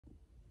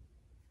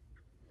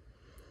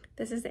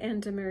This is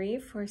Anne Marie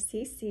for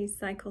CC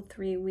Cycle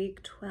 3,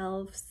 Week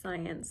 12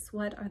 Science.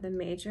 What are the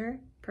major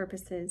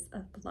purposes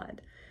of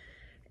blood?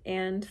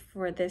 And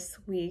for this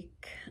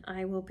week,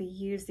 I will be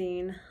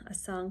using a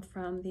song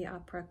from the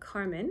opera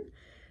Carmen,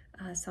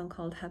 a song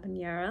called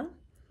Habanera,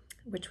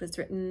 which was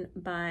written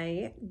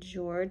by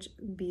George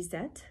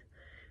Bizet.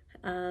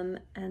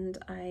 And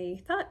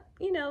I thought,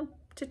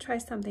 to try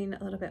something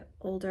a little bit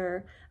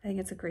older. I think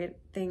it's a great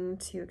thing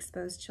to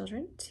expose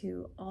children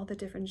to all the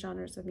different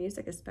genres of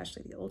music,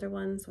 especially the older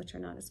ones, which are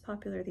not as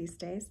popular these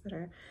days, but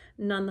are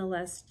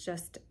nonetheless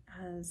just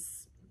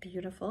as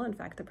beautiful. In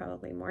fact, they're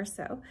probably more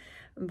so.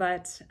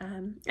 But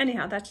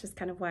anyhow, that's just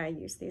kind of why I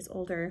use these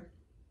older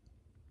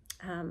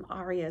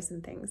arias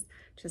and things,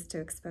 just to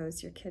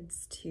expose your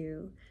kids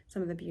to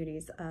some of the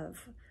beauties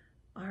of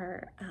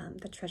our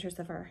the treasures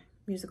of our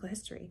musical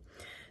history.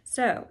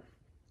 So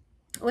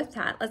with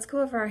that, let's go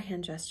over our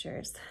hand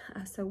gestures.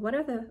 So what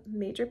are the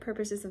major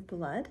purposes of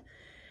blood?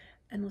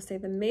 And we'll say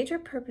the major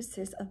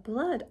purposes of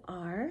blood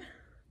are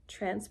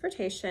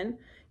transportation.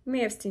 You may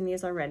have seen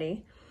these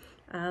already,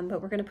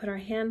 but we're going to put our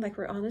hand like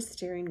we're on a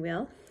steering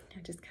wheel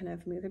and just kind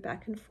of move it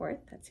back and forth.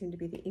 That seemed to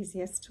be the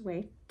easiest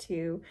way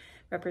to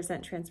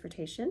represent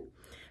transportation.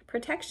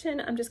 Protection,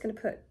 I'm just going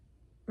to put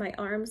my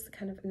arms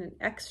kind of in an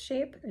X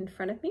shape in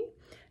front of me.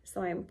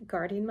 So I'm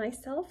guarding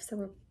myself, so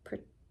we're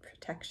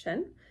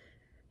protection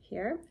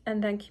here.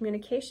 And then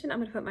communication, I'm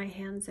going to put my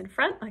hands in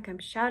front like I'm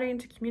shouting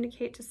to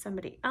communicate to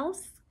somebody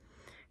else.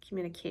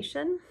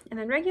 Communication. And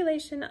then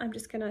regulation, I'm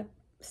just going to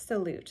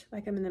salute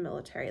like I'm in the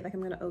military, like I'm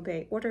going to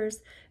obey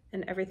orders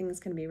and everything's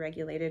going to be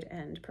regulated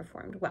and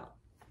performed well.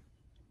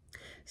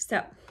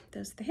 So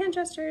those are the hand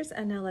gestures,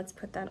 and now let's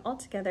put that all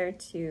together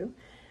to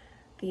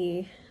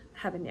the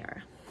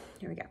Habanera.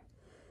 Here we go.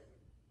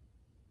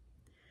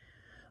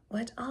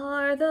 What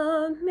are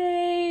the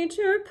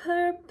major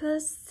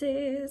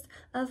purposes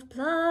of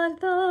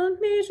blood? The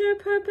major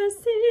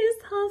purposes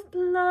of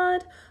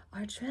blood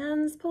are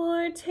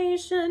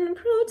transportation,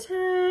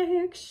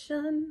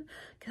 protection,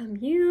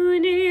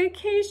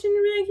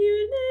 communication,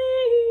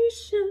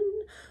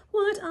 regulation.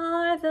 What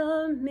are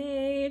the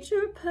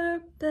major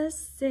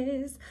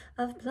purposes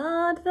of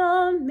blood?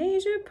 The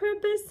major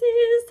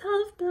purposes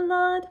of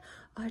blood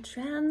are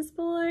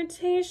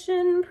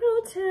transportation,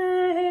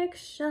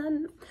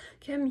 protection,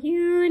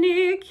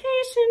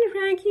 communication,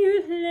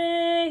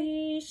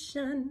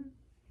 regulation.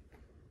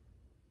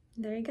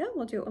 There you go.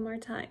 We'll do it one more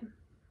time.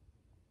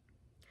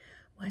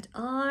 What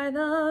are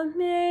the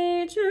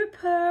major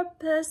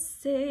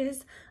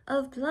purposes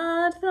of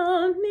blood?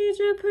 The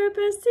major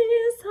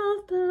purposes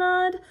of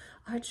blood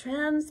are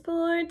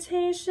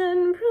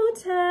transportation,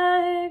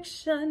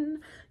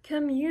 protection,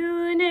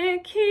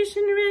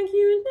 communication,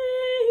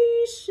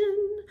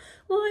 regulation.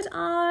 What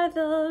are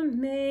the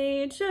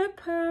major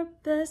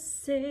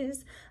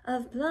purposes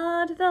of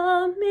blood?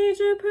 The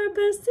major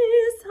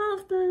purposes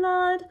of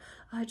blood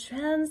are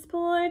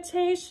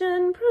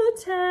transportation,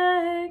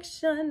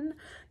 protection,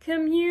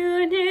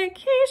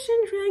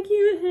 communication,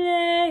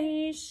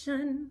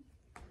 regulation.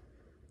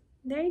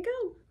 There you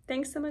go.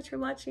 Thanks so much for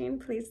watching.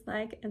 Please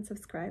like and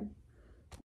subscribe.